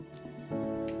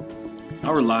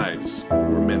Our lives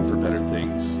were meant for better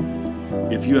things.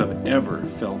 If you have ever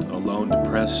felt alone,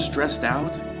 depressed, stressed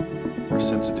out, or a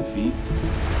sense of defeat,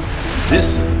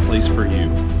 this is the place for you.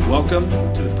 Welcome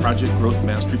to the Project Growth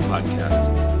Mastery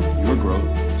Podcast. Your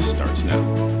growth starts now.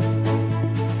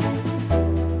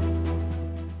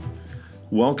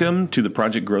 Welcome to the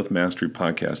Project Growth Mastery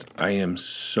Podcast. I am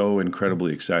so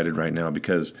incredibly excited right now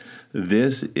because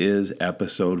this is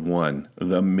episode 1,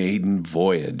 The Maiden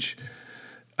Voyage.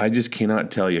 I just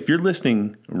cannot tell you. If you're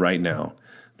listening right now,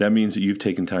 that means that you've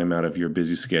taken time out of your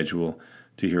busy schedule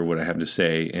to hear what I have to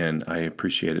say, and I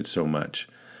appreciate it so much.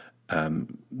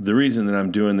 The reason that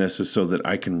I'm doing this is so that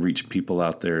I can reach people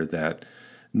out there that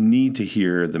need to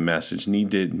hear the message, need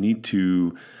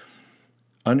to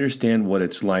understand what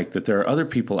it's like, that there are other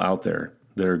people out there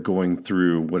that are going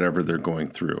through whatever they're going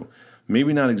through.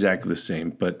 Maybe not exactly the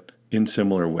same, but in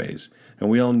similar ways. And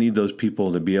we all need those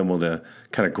people to be able to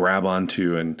kind of grab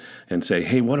onto and say,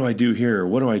 hey, what do I do here? Or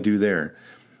what do I do there?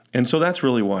 And so that's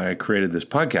really why I created this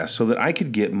podcast, so that I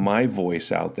could get my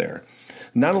voice out there.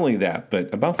 Not only that,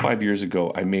 but about 5 years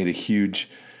ago, I made a huge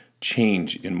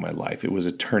change in my life. It was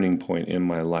a turning point in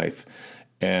my life.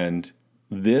 And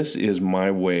this is my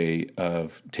way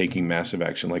of taking massive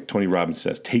action. Like Tony Robbins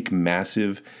says, take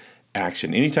massive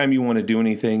action. Anytime you want to do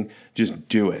anything, just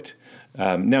do it.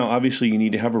 Now, obviously, you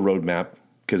need to have a roadmap,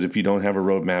 because if you don't have a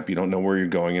roadmap, you don't know where you're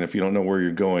going. And if you don't know where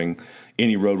you're going,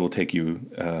 any road will take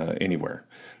you anywhere,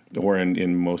 or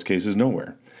in most cases,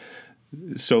 nowhere.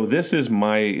 So this is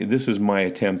my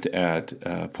attempt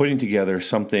at putting together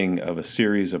something of a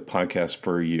series of podcasts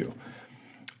for you.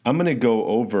 I'm going to go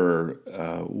over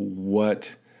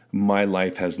what my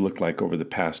life has looked like over the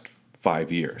past 5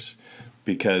 years,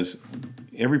 because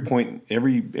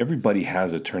everybody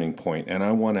has a turning point, and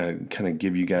I want to kind of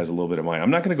give you guys a little bit of mine. I'm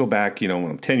not going to go back, when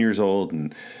I'm 10 years old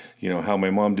and, how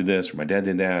my mom did this or my dad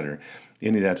did that or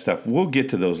any of that stuff. We'll get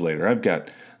to those later.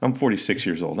 I'm 46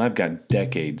 years old. I've got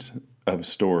decades of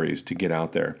stories to get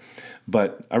out there,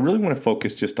 but I really want to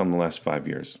focus just on the last 5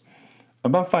 years.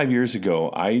 About 5 years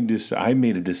ago, I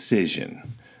made a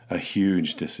decision, a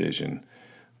huge decision,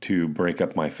 to break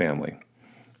up my family.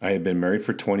 I had been married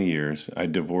for 20 years. I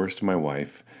divorced my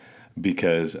wife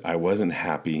because I wasn't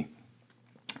happy.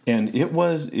 And it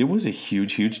was a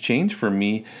huge, huge change for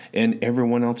me and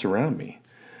everyone else around me.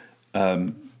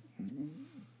 I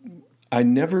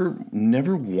never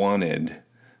wanted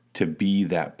to be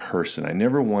that person. I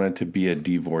never wanted to be a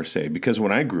divorcee, because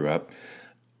when I grew up,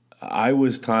 I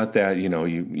was taught that,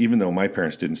 even though my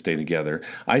parents didn't stay together,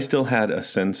 I still had a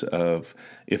sense of,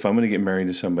 if I'm going to get married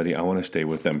to somebody, I want to stay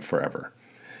with them forever.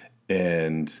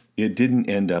 And it didn't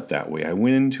end up that way. I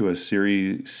went into a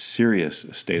serious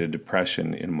state of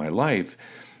depression in my life,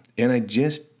 and I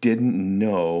just didn't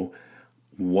know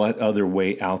what other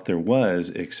way out there was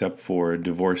except for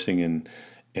divorcing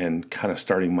and kind of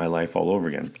starting my life all over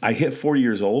again. I hit 40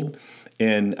 years old,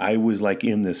 and I was like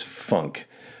in this funk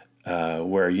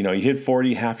where, you hit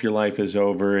 40, half your life is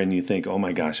over, and you think, oh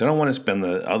my gosh, I don't want to spend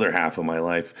the other half of my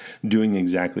life doing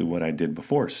exactly what I did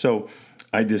before. So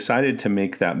I decided to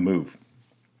make that move.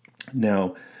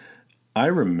 Now, I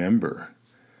remember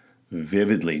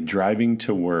vividly driving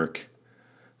to work,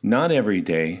 not every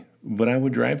day, but I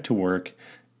would drive to work,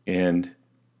 and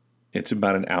it's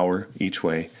about an hour each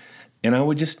way, and I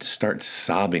would just start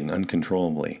sobbing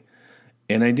uncontrollably.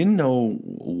 And I didn't know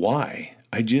why.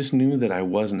 I just knew that I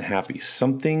wasn't happy.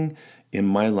 Something in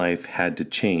my life had to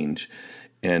change,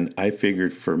 and I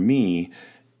figured for me,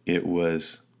 it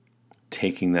was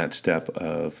taking that step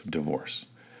of divorce.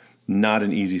 Not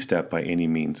an easy step by any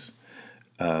means.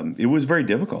 It was very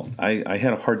difficult. I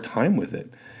had a hard time with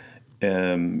it.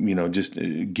 Just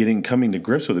coming to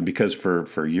grips with it, because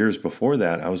for years before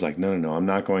that, I was like, no, I'm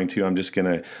not going to. I'm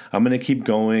going to keep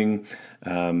going.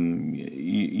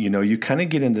 You kind of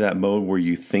get into that mode where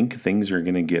you think things are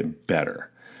going to get better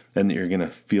and that you're going to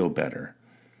feel better.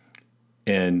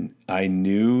 And I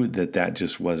knew that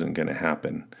just wasn't going to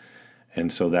happen.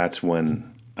 And so that's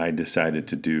when I decided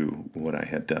to do what I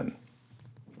had done.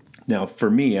 Now, for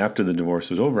me, after the divorce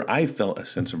was over, I felt a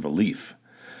sense of relief.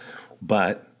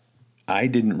 But I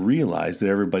didn't realize that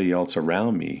everybody else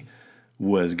around me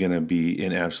was going to be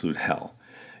in absolute hell.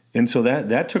 And so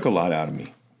that took a lot out of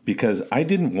me, because I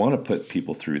didn't want to put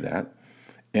people through that.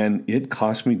 And it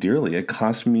cost me dearly. It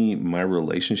cost me my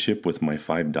relationship with my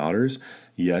 5 daughters.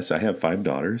 Yes, I have 5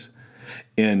 daughters.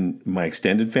 And my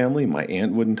extended family, my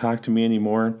aunt wouldn't talk to me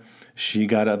anymore. She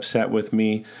got upset with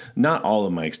me. Not all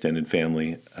of my extended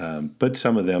family, but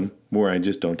some of them, where I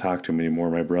just don't talk to them anymore.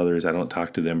 My brothers, I don't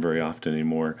talk to them very often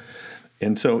anymore.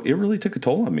 And so it really took a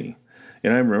toll on me.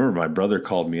 And I remember my brother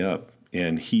called me up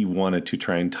and he wanted to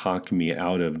try and talk me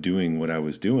out of doing what I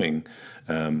was doing,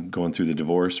 going through the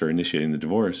divorce or initiating the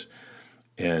divorce.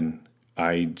 And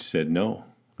I said no.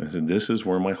 I said, this is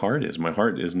where my heart is. My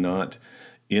heart is not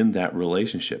in that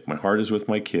relationship. My heart is with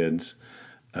my kids.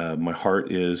 My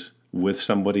heart is with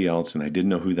somebody else, and I didn't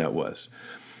know who that was.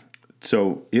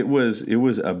 So it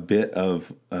was a bit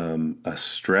of a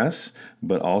stress,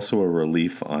 but also a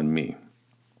relief on me.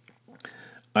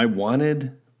 I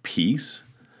wanted peace,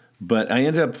 but I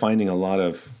ended up finding a lot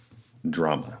of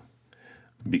drama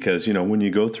because, when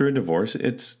you go through a divorce,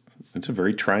 it's a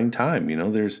very trying time.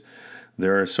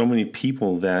 There are so many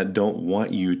people that don't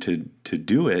want you to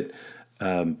do it,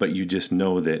 but you just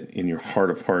know that in your heart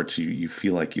of hearts, you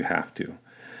feel like you have to.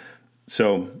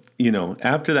 So,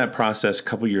 after that process, a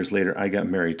couple years later, I got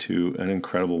married to an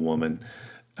incredible woman.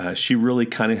 She really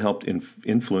kind of helped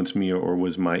influence me, or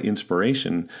was my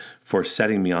inspiration for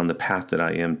setting me on the path that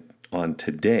I am on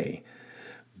today.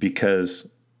 Because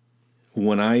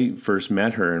when I first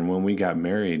met her and when we got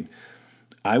married,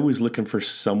 I was looking for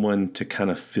someone to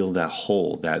kind of fill that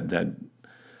hole,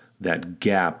 that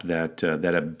gap, that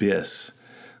abyss,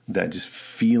 that just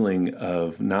feeling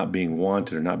of not being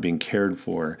wanted or not being cared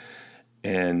for.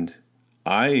 And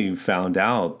I found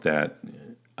out that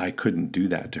I couldn't do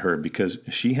that to her because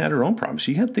she had her own problems.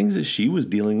 She had things that she was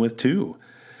dealing with too.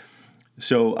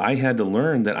 So I had to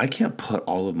learn that I can't put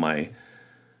all of my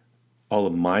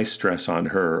stress on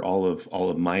her, all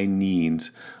of my needs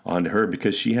onto her,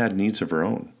 because she had needs of her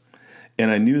own.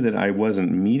 And I knew that I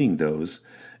wasn't meeting those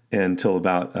until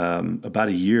about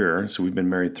a year. So we've been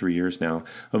married 3 years now.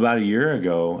 About a year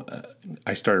ago,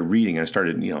 I started reading. I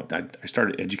started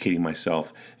educating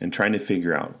myself and trying to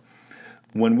figure out.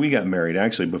 When we got married,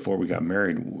 actually before we got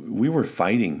married, we were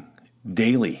fighting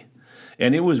daily,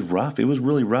 and it was rough. It was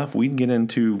really rough. We'd get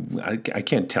into, I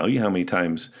can't tell you how many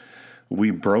times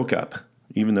we broke up,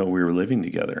 even though we were living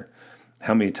together.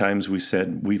 How many times we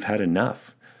said we've had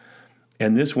enough,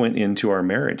 and this went into our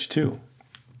marriage too.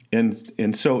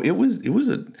 And so it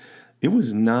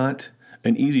was not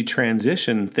an easy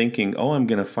transition thinking, oh, I'm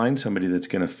going to find somebody that's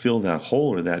going to fill that hole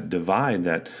or that divide,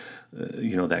 that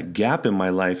that gap in my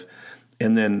life,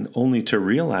 and then only to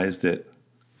realize that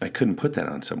I couldn't put that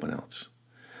on someone else.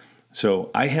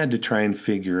 So I had to try and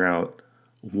figure out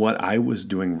what I was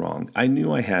doing wrong. I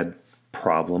knew I had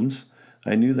problems.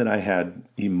 I knew that I had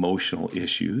emotional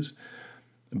issues,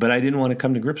 but I didn't want to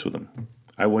come to grips with them.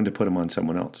 I wanted to put them on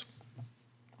someone else.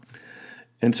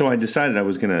 And so I decided I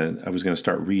was gonna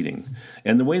start reading.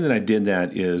 And the way that I did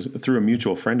that is through a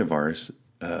mutual friend of ours.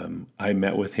 I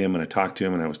met with him and I talked to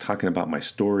him, and I was talking about my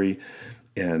story,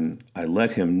 and I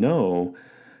let him know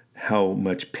how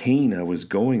much pain I was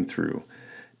going through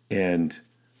and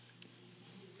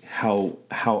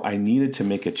how I needed to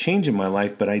make a change in my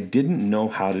life, but I didn't know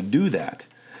how to do that.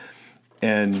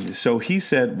 And so he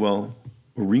said, well,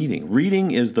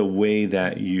 reading is the way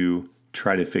that you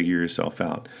try to figure yourself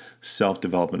out.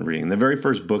 Self-development reading. The very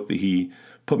first book that he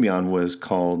put me on was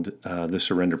called The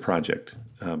Surrender Project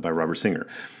by Robert Singer.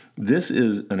 This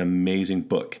is an amazing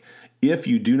book. If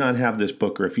you do not have this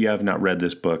book, or if you have not read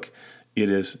this book, it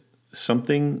is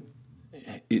something.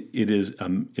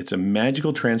 It's a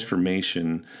magical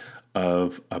transformation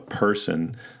of a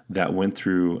person that went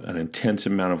through an intense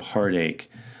amount of heartache,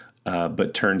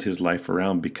 but turned his life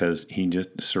around because he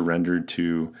just surrendered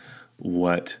to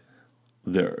what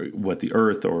the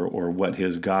earth or what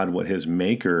his God, what his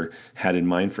maker had in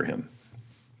mind for him.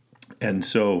 And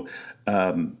so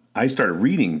I started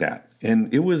reading that,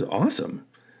 and it was awesome.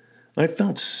 I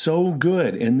felt so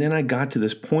good. And then I got to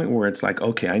this point where it's like,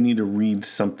 okay, I need to read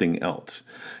something else.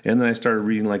 And then I started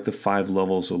reading like the 5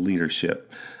 levels of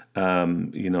leadership. I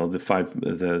think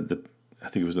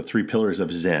it was the 3 pillars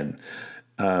of Zen.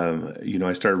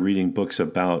 I started reading books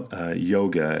about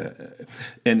yoga,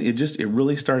 and it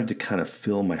really started to kind of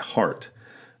fill my heart.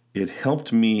 It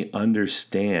helped me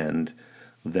understand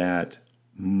that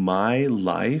my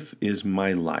life is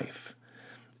my life,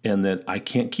 and that I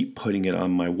can't keep putting it on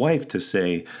my wife to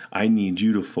say, I need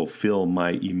you to fulfill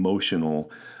my emotional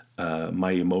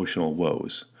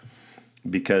woes,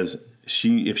 because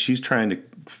if she's trying to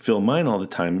fill mine all the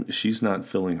time, she's not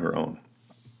filling her own.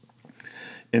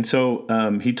 And so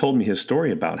he told me his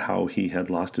story about how he had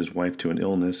lost his wife to an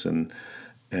illness, and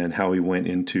how he went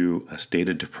into a state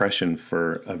of depression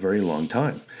for a very long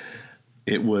time.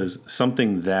 It was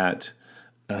something that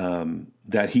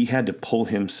he had to pull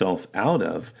himself out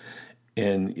of.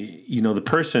 And, the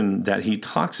person that he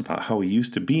talks about, how he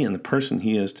used to be, and the person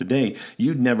he is today,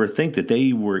 you'd never think that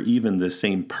they were even the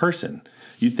same person.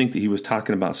 You'd think that he was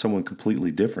talking about someone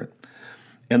completely different.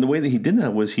 And the way that he did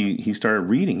that was he started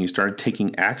reading. He started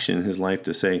taking action in his life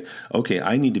to say, okay,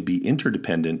 I need to be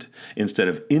interdependent instead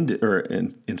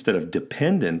of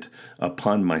dependent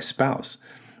upon my spouse.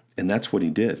 And that's what he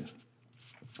did.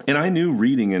 And I knew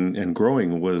reading and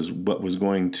growing was what it was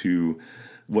going to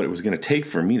take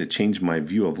for me to change my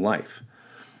view of life.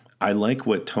 I like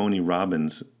what Tony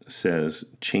Robbins says: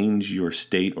 change your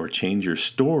state or change your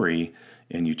story,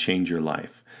 and you change your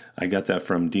life. I got that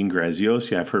from Dean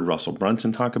Graziosi. I've heard Russell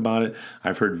Brunson talk about it.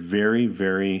 I've heard very,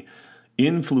 very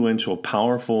influential,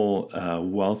 powerful,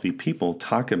 wealthy people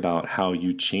talk about how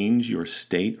you change your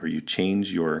state or you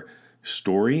change your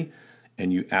story,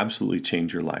 and you absolutely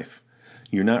change your life.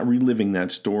 You're not reliving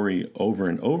that story over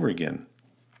and over again.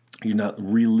 You're not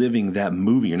reliving that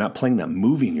movie. You're not playing that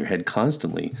movie in your head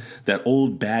constantly. That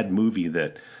old bad movie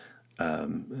that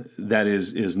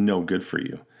is no good for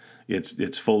you.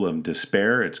 It's full of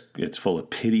despair. It's full of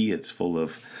pity. It's full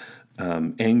of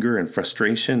anger and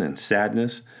frustration and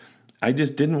sadness. I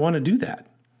just didn't want to do that.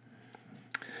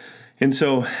 And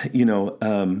so,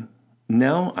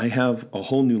 now I have a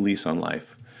whole new lease on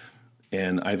life.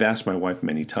 And I've asked my wife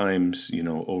many times,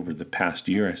 over the past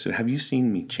year, I said, have you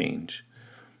seen me change?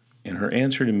 And her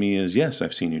answer to me is, yes,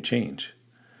 I've seen you change.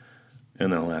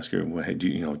 And then I'll ask her, well,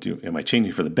 am I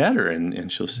changing for the better? And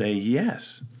she'll say,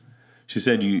 yes. She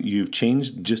said, you've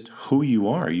changed just who you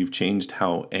are. You've changed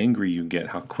how angry you get,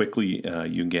 how quickly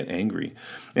you get angry.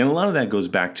 And a lot of that goes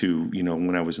back to,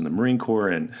 when I was in the Marine Corps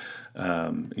and,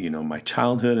 my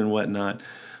childhood and whatnot.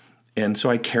 And so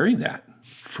I carried that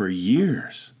for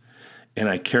years. And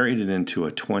I carried it into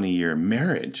a 20-year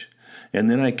marriage. And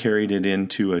then I carried it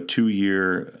into a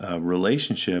 2-year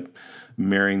relationship,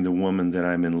 marrying the woman that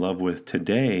I'm in love with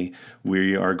today.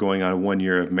 We are going on 1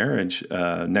 year of marriage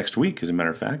next week, as a matter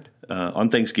of fact, on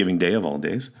Thanksgiving Day of all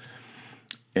days.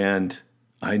 And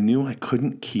I knew I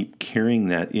couldn't keep carrying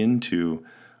that into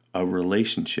a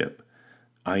relationship.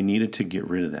 I needed to get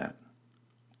rid of that.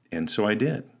 And so I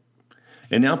did.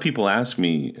 And now people ask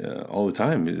me all the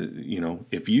time,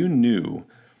 if you knew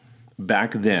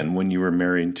back then when you were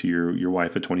married to your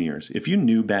wife of 20 years, if you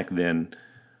knew back then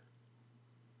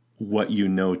what you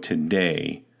know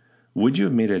today, would you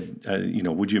have made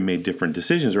would you have made different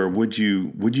decisions, or would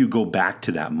you go back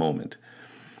to that moment?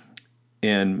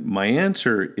 And my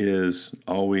answer is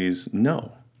always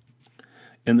no.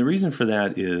 And the reason for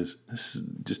that is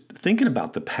just thinking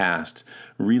about the past,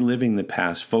 reliving the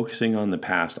past, focusing on the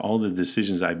past. All the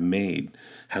decisions I've made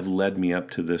have led me up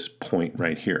to this point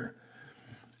right here.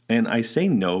 And I say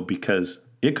no because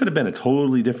it could have been a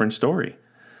totally different story.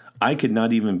 I could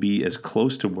not even be as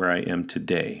close to where I am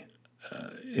today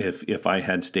if I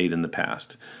had stayed in the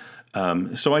past.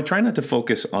 So I try not to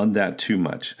focus on that too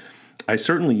much. I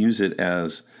certainly use it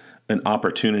as an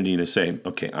opportunity to say,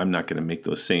 okay, I'm not going to make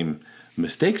those same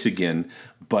mistakes again.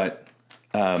 But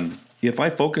if I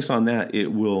focus on that,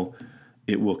 it will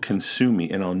consume me,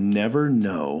 and I'll never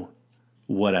know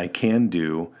what I can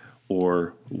do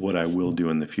or what I will do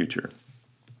in the future.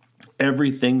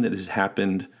 Everything that has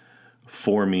happened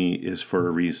for me is for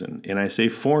a reason. And I say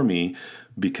for me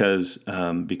because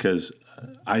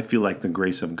I feel like the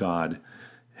grace of God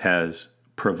has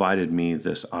provided me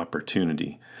this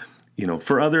opportunity.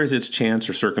 For others, it's chance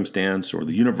or circumstance or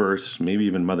the universe, maybe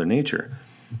even Mother Nature.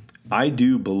 I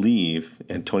do believe,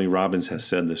 and Tony Robbins has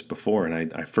said this before,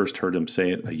 and I first heard him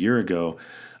say it a year ago,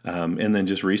 and then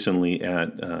just recently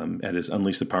at his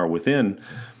Unleash the Power Within,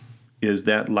 is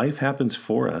that life happens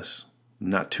for us,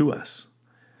 not to us.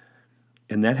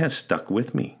 And that has stuck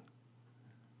with me.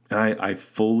 And I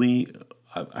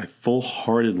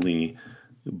full-heartedly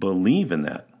believe in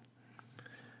that.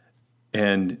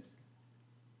 And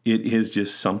it is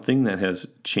just something that has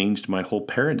changed my whole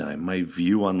paradigm, my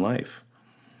view on life.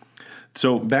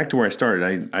 So back to where I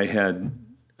started, I had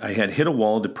hit a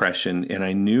wall of depression, and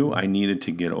I knew I needed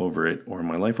to get over it or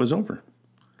my life was over.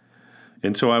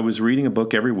 And so I was reading a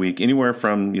book every week, anywhere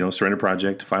from, Surrender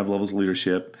Project to 5 Levels of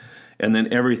Leadership, and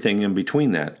then everything in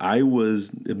between that. I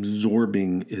was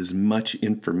absorbing as much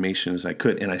information as I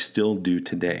could, and I still do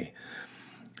today.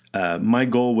 My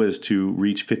goal was to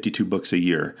reach 52 books a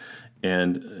year,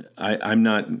 and I'm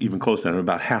not even close to that. I'm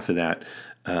about half of that.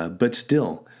 But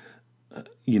still,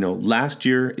 last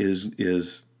year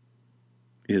is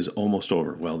almost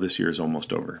over. Well, this year is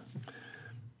almost over.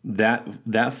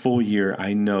 That full year,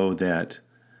 I know that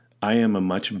I am a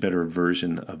much better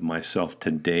version of myself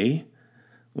today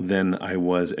than I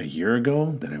was a year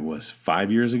ago, than I was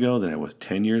 5 years ago, than I was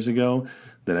 10 years ago,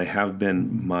 than I have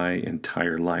been my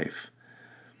entire life.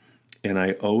 And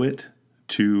I owe it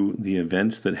to the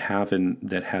events that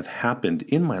have happened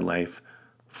in my life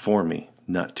for me,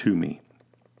 not to me.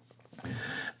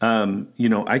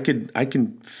 I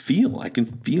can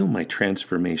feel my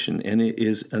transformation, and it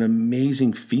is an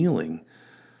amazing feeling.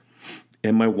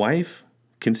 And my wife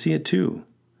can see it too.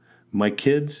 My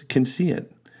kids can see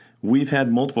it. We've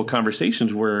had multiple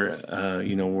conversations where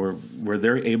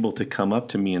they're able to come up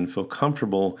to me and feel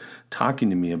comfortable talking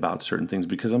to me about certain things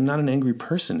because I'm not an angry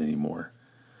person anymore.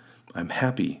 I'm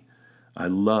happy. I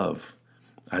love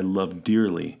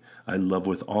dearly. I love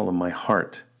with all of my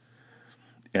heart.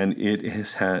 And it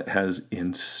has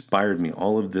inspired me.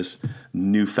 All of this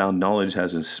newfound knowledge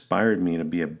has inspired me to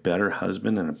be a better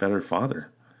husband and a better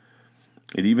father.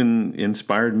 It even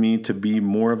inspired me to be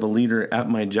more of a leader at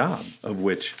my job, of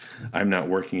which I'm not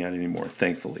working at anymore,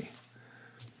 thankfully.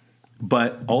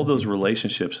 But all those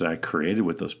relationships that I created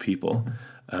with those people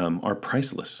are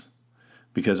priceless,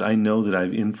 because I know that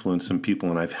I've influenced some people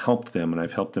and I've helped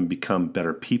them become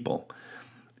better people.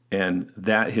 And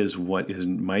that is what is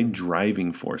my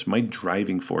driving force. My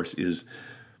driving force is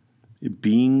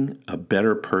being a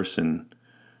better person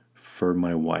for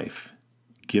my wife,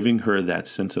 giving her that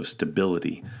sense of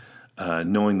stability,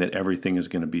 knowing that everything is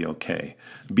going to be okay.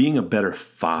 Being a better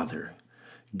father,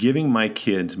 giving my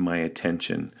kids my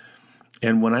attention.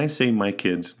 And when I say my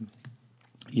kids,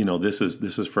 this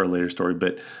is for a later story,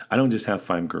 but I don't just have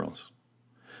 5 girls.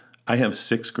 I have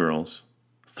 6 girls,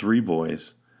 3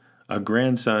 boys, a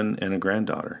grandson, and a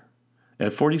granddaughter.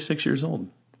 At 46 years old,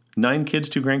 9 kids,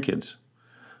 2 grandkids.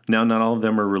 Now, not all of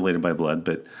them are related by blood,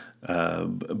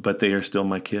 but they are still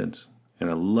my kids. And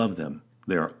I love them.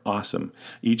 They are awesome.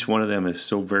 Each one of them is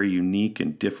so very unique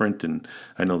and different. And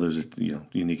I know those are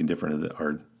unique and different that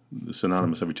are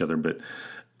synonymous of each other, but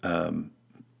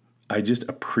I just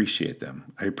appreciate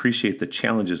them. I appreciate the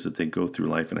challenges that they go through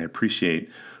life, and I appreciate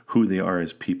who they are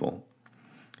as people.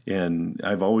 And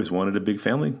I've always wanted a big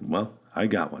family. Well, I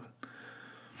got one.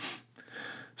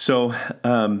 So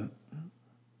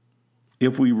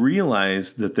if we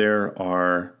realize that there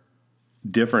are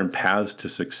different paths to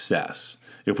success,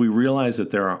 if we realize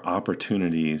that there are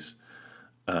opportunities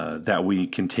that we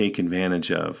can take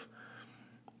advantage of,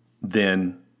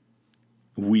 then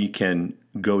we can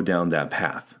go down that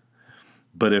path.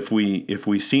 But if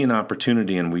we see an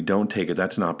opportunity and we don't take it,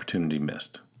 that's an opportunity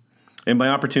missed. And by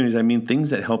opportunities, I mean things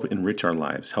that help enrich our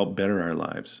lives, help better our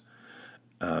lives.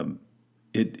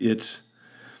 It's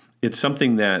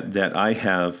something that I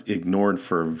have ignored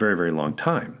for a very, very long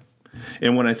time.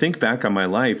 And when I think back on my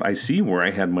life, I see where I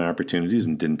had my opportunities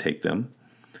and didn't take them.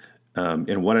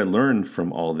 And what I learned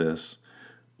from all this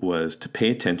was to pay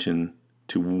attention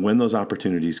to when those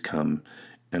opportunities come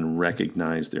and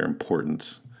recognize their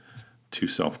importance to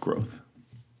self-growth.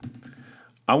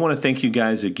 I want to thank you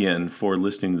guys again for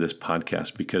listening to this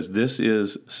podcast, because this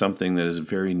is something that is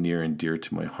very near and dear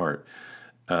to my heart.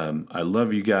 I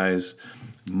love you guys.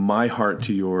 My heart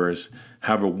to yours.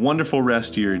 Have a wonderful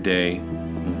rest of your day,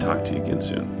 and talk to you again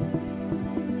soon.